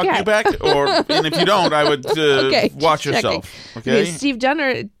that he'll fuck you back? And if you don't, I would watch yourself. Okay? Steve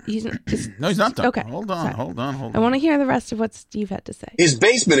Jenner, no, he's not done. Okay. Hold on. I want to hear the rest of what Steve had to say. His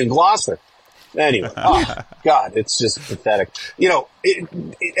basement in Gloucester. Anyway, God, it's just pathetic. You know,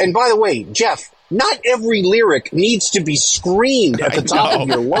 and by the way, Jeff, not every lyric needs to be screamed at the top of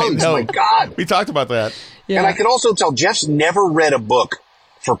your lungs. My God. We talked about that. Yeah. And I can also tell Jeff's never read a book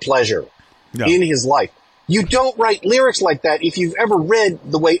for pleasure in his life. You don't write lyrics like that if you've ever read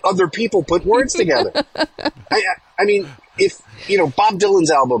the way other people put words together. I mean, if, you know, Bob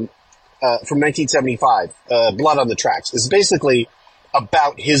Dylan's album from 1975, Blood on the Tracks, is basically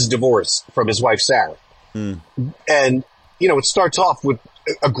about his divorce from his wife, Sarah. And, you know, it starts off with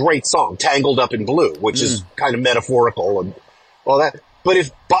a great song, Tangled Up in Blue, which is kind of metaphorical and all that. But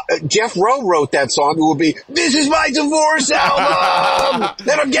if Jeff Rowe wrote that song, it would be, this is my divorce album,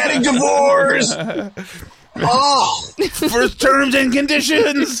 that I'm getting divorced. First terms and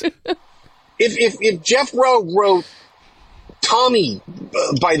conditions. If Jeff Rowe wrote Tommy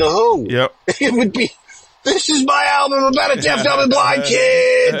by The Who, it would be, this is my album about a deaf, dumb, and blind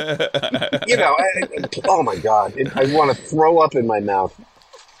kid. You know, oh my God, I want to throw up in my mouth.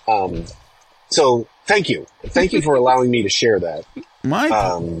 So thank you for allowing me to share that.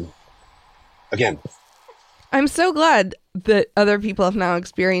 Again, I'm so glad that other people have now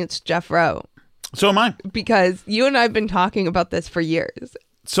experienced Jeff Rowe. So am I. Because you and I have been talking about this for years.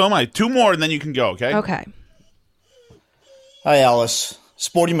 So am I. 2 more and then you can go, okay? Okay. Hi, Alice.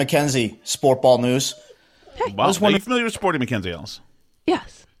 Sporty McKenzie, Sport Ball News. Hey. Wow. Are you familiar with Sporty McKenzie, Alice?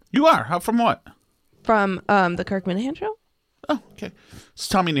 Yes. You are? How? From what? From the Kirk Minahan Show. Oh, okay. It's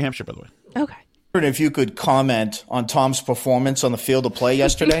Tommy, New Hampshire, by the way. Okay. If you could comment on Tom's performance on the field of play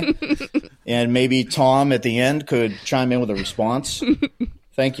yesterday, and maybe Tom at the end could chime in with a response.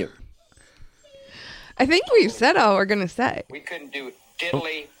 Thank you. I think we've said all we're going to say. We couldn't do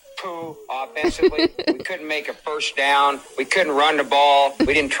diddly poo offensively. We couldn't make a first down. We couldn't run the ball.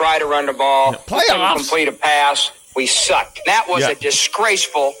 We didn't try to run the ball. We couldn't complete a pass. We sucked. That was a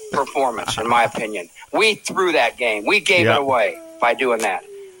disgraceful performance, in my opinion. We threw that game. We gave it away by doing that.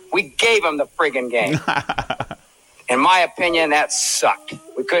 We gave them the friggin' game. In my opinion, that sucked.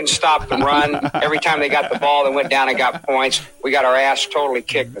 We couldn't stop the run. Every time they got the ball, they went down and got points. We got our ass totally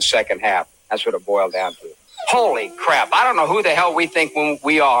kicked in the second half. That's what it boiled down to. Holy crap. I don't know who the hell we think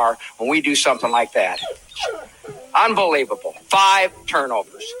we are when we do something like that. Unbelievable. 5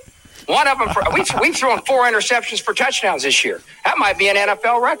 turnovers. One of them, we've thrown 4 interceptions for touchdowns this year. That might be an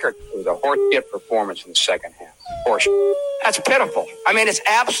NFL record. It was a horseshit performance in the second half. Horseshit. That's pitiful. I mean, it's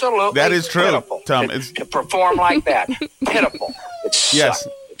absolutely that is true, pitiful Tom. To perform like that. Pitiful. It sucked. Yes.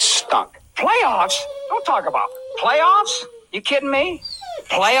 It stunk. Playoffs? Don't talk about playoffs. You kidding me?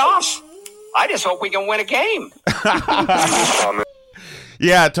 Playoffs? I just hope we can win a game.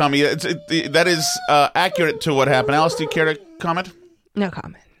 Yeah, Tommy, that is accurate to what happened. Alice, do you care to comment? No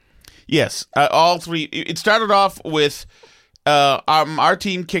comment. Yes, all 3. It started off with our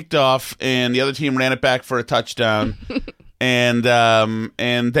team kicked off, and the other team ran it back for a touchdown, and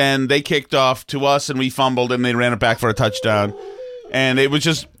then they kicked off to us, and we fumbled, and they ran it back for a touchdown, and it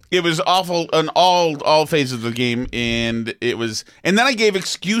was awful on all phases of the game, and then I gave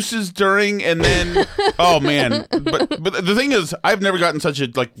excuses during, and then oh man, but the thing is, I've never gotten such a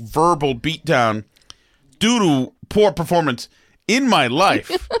verbal beatdown due to poor performance in my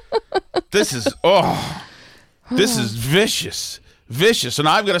life. This is vicious. Vicious. So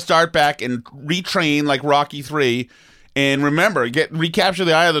now I've got to start back and retrain like Rocky 3 and remember, recapture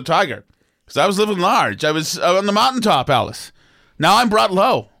the eye of the tiger. Because I was living large. I was on the mountaintop, Alice. Now I'm brought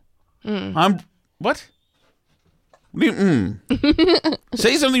low. I'm... What?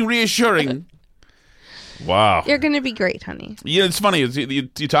 Say something reassuring. Wow. You're going to be great, honey. Yeah, it's funny. You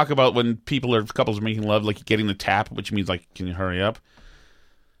talk about when couples are making love, like getting the tap, which means like, can you hurry up?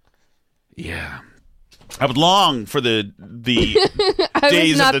 Yeah. I would long for the days of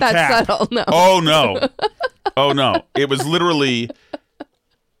the tap. Subtle, no. Oh no. It was literally,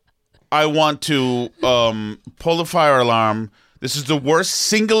 I want to pull the fire alarm. This is the worst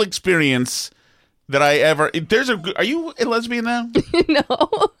single experience that I ever. Are you a lesbian now? No.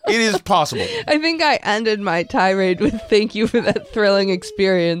 It is possible. I think I ended my tirade with "Thank you for that thrilling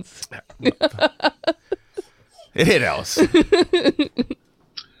experience." It hit Alice.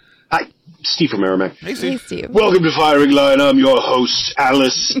 Hi, Steve from Merrimack. Hey, Steve. Steve. Welcome to Firing Line. I'm your host,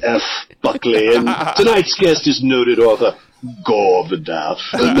 Alice F. Buckley, and tonight's guest is noted author Gore Vidal.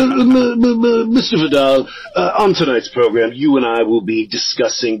 Mr. Vidal, on tonight's program, you and I will be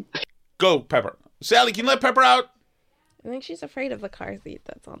discussing... Go, Pepper. Sally, can you let Pepper out? I think she's afraid of the car seat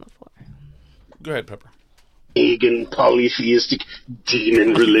that's on the floor. Go ahead, Pepper. Pagan, polytheistic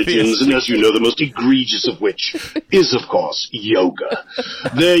demon religions, and as you know, the most egregious of which is, of course, yoga.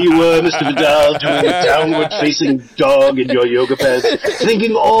 There you were, Mr. Vidal, doing a downward-facing dog in your yoga pants,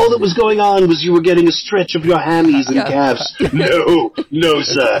 thinking all that was going on was you were getting a stretch of your hammies and calves. No,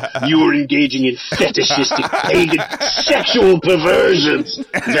 sir. You were engaging in fetishistic, pagan, sexual perversions.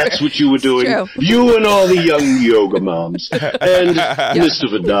 That's what you were doing. True. You and all the young yoga moms. And, Mr.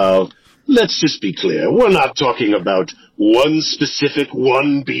 Vidal... Let's just be clear. We're not talking about one specific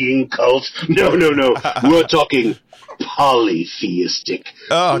one-being cult. No. We're talking polytheistic,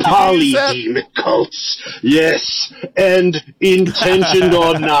 polydemic cults. Yes, and intentioned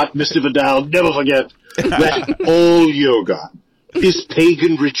or not, Mr. Vidal, never forget that all yoga is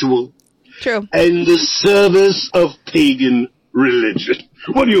pagan ritual. True. And the service of pagan religion.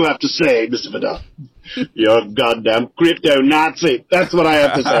 What do you have to say, Mr. Vidal? You're a goddamn crypto-Nazi. That's what I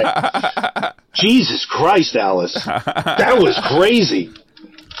have to say. Jesus Christ, Alice. That was crazy.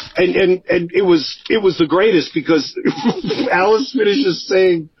 And it was the greatest because Alice finishes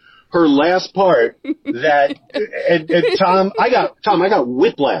saying her last part that and Tom, I got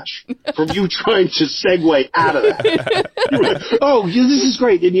whiplash from you trying to segue out of that. Oh, yeah, this is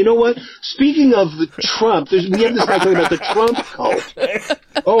great. And you know what? Speaking of the Trump, we have this guy talking about the Trump cult.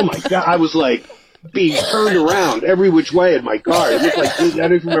 Oh my God, I was like being turned around every which way in my car. It looked like, I don't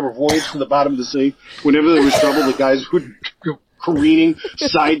know if you remember Voyage from the Bottom of the Sea. Whenever there was trouble, the guys would go careening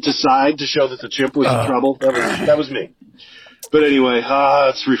side to side to show that the chimp was in trouble. That was me. But anyway,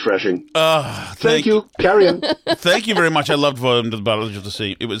 it's refreshing. Thank you. Carry on. Thank you very much. I loved Voyage to the Bottom of the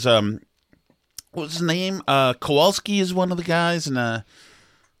Sea. It was, what was his name? Kowalski is one of the guys, and what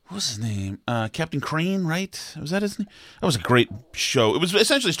was his name? Captain Crane, right? Was that his name? That was a great show. It was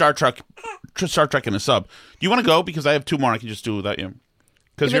essentially Star Trek in a sub. Do you want to go? Because I have two more I can just do without you.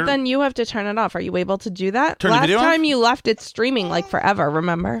 But then you have to turn it off. Are you able to do that? Turn the video off? Last time you left it streaming like forever,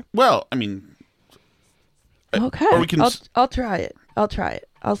 remember? Well, I mean... Okay. Or we can... I'll try it.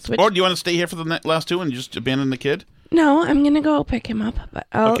 I'll switch. Or do you want to stay here for the last two and just abandon the kid? No, I'm going to go pick him up. But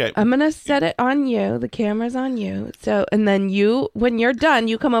Okay. I'm going to set it on you. The camera's on you. So, and then when you're done,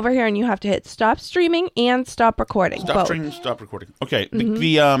 you come over here and you have to hit stop streaming and stop recording. Stop streaming, stop recording. Okay.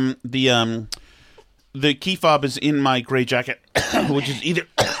 Mm-hmm. The key fob is in my gray jacket, which is either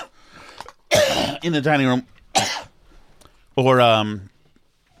in the dining room or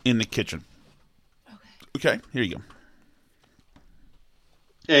in the kitchen. Okay, here you go.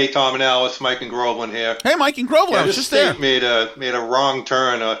 Hey, Tom and Alice, Mike and Groveland here. Hey, Mike and Groveland, I was just there. Made a wrong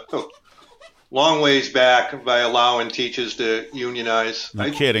turn a long ways back by allowing teachers to unionize.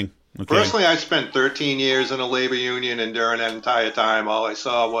 No kidding. Okay. Personally, I spent 13 years in a labor union, and during that entire time, all I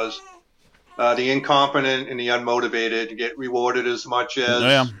saw was the incompetent and the unmotivated get rewarded as much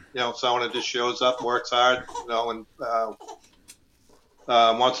as someone that just shows up, works hard, and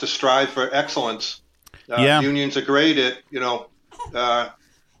wants to strive for excellence. Unions are great at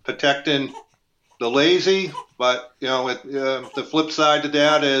protecting the lazy, but the flip side to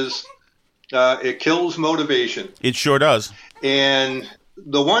that is it kills motivation. It sure does. And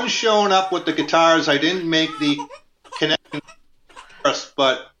the ones showing up with the guitars, I didn't make the connection first,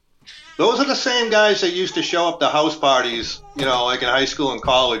 but those are the same guys that used to show up to house parties, like in high school and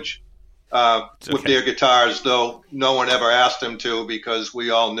college, with their guitars, though no one ever asked them to because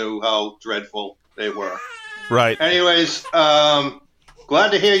we all knew how dreadful they were. Right. Anyways,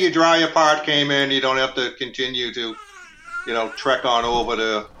 glad to hear your dryer part came in. You don't have to continue to trek on over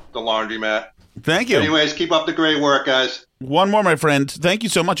to the laundromat. Thank you. Anyways, keep up the great work, guys. One more, my friend. Thank you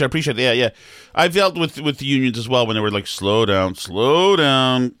so much. I appreciate it. Yeah. I dealt with the unions as well when they were like, slow down.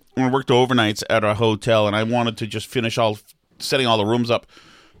 And I worked overnights at a hotel, and I wanted to just finish setting all the rooms up.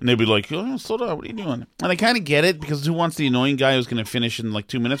 And they'd be like, oh, slow down. What are you doing? And I kind of get it, because who wants the annoying guy who's going to finish in like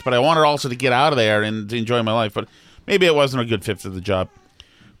 2 minutes? But I wanted also to get out of there and to enjoy my life. But maybe it wasn't a good fit for the job.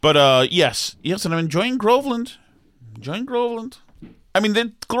 But yes, and I'm enjoying Groveland. I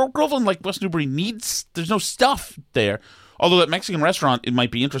mean, Groveland, like West Newbury, there's no stuff there. Although that Mexican restaurant, it might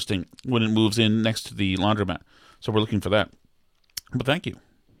be interesting when it moves in next to the laundromat. So we're looking for that. But thank you.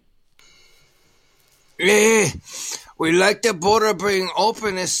 We like the border being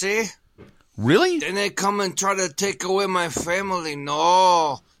open, you see? Really? Then they come and try to take away my family.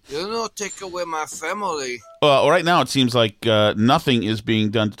 No, you don't take away my family. Right now, it seems like nothing is being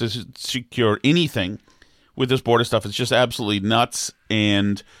done to secure anything with this border stuff. It's just absolutely nuts.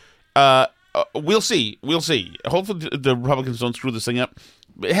 And we'll see. Hopefully the Republicans don't screw this thing up.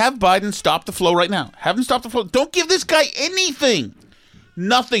 Have Biden stop the flow right now. Have him stop the flow. Don't give this guy anything.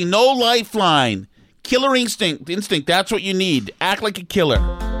 Nothing. No lifeline. Killer instinct. That's what you need. Act like a killer.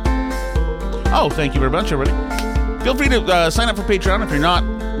 Oh, thank you very much, everybody. Feel free to sign up for Patreon if you're not.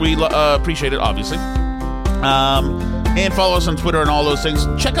 We appreciate it, obviously. And follow us on Twitter and all those things.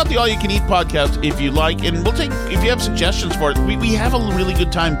 Check out the All You Can Eat podcast if you like, and we'll take if you have suggestions for it. We have a really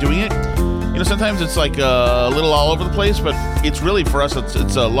good time doing it. Sometimes it's like a little all over the place, but it's really, for us,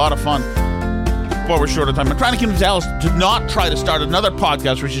 it's a lot of fun. But we're short of time. I'm trying to convince Alice to not try to start another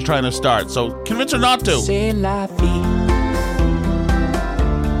podcast where she's trying to start. So convince her not to. C'est la vie.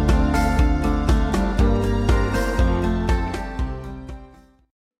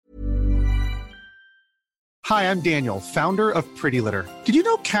 Hi, I'm Daniel, founder of Pretty Litter. Did you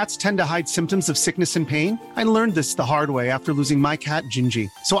know cats tend to hide symptoms of sickness and pain? I learned this the hard way after losing my cat, Gingy.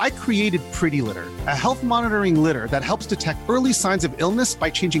 So I created Pretty Litter, a health monitoring litter that helps detect early signs of illness by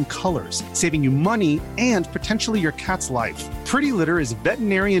changing colors, saving you money and potentially your cat's life. Pretty Litter is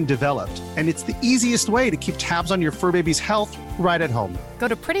veterinarian developed, and it's the easiest way to keep tabs on your fur baby's health right at home. Go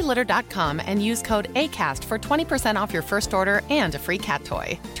to prettylitter.com and use code ACAST for 20% off your first order and a free cat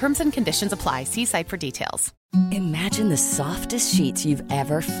toy. Terms and conditions apply. See site for details. Imagine the softest sheets you've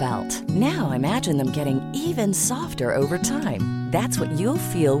ever felt. Now imagine them getting even softer over time. That's what you'll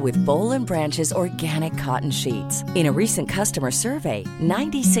feel with Boll & Branch's organic cotton sheets. In a recent customer survey,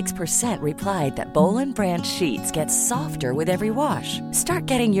 96% replied that Boll & Branch sheets get softer with every wash. Start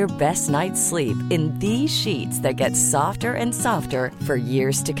getting your best night's sleep in these sheets that get softer and softer for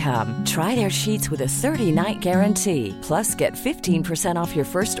years to come. Try their sheets with a 30-night guarantee. Plus, get 15% off your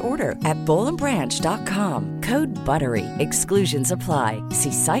first order at bollandbranch.com. Code BUTTERY. Exclusions apply.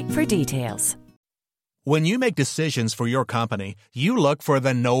 See site for details. When you make decisions for your company, you look for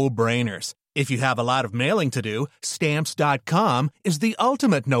the no-brainers. If you have a lot of mailing to do, Stamps.com is the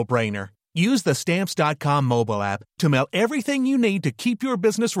ultimate no-brainer. Use the Stamps.com mobile app to mail everything you need to keep your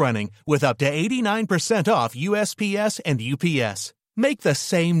business running with up to 89% off USPS and UPS. Make the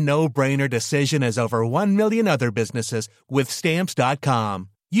same no-brainer decision as over 1 million other businesses with Stamps.com.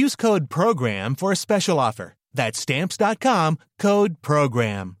 Use code PROGRAM for a special offer. That's Stamps.com, code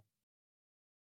PROGRAM.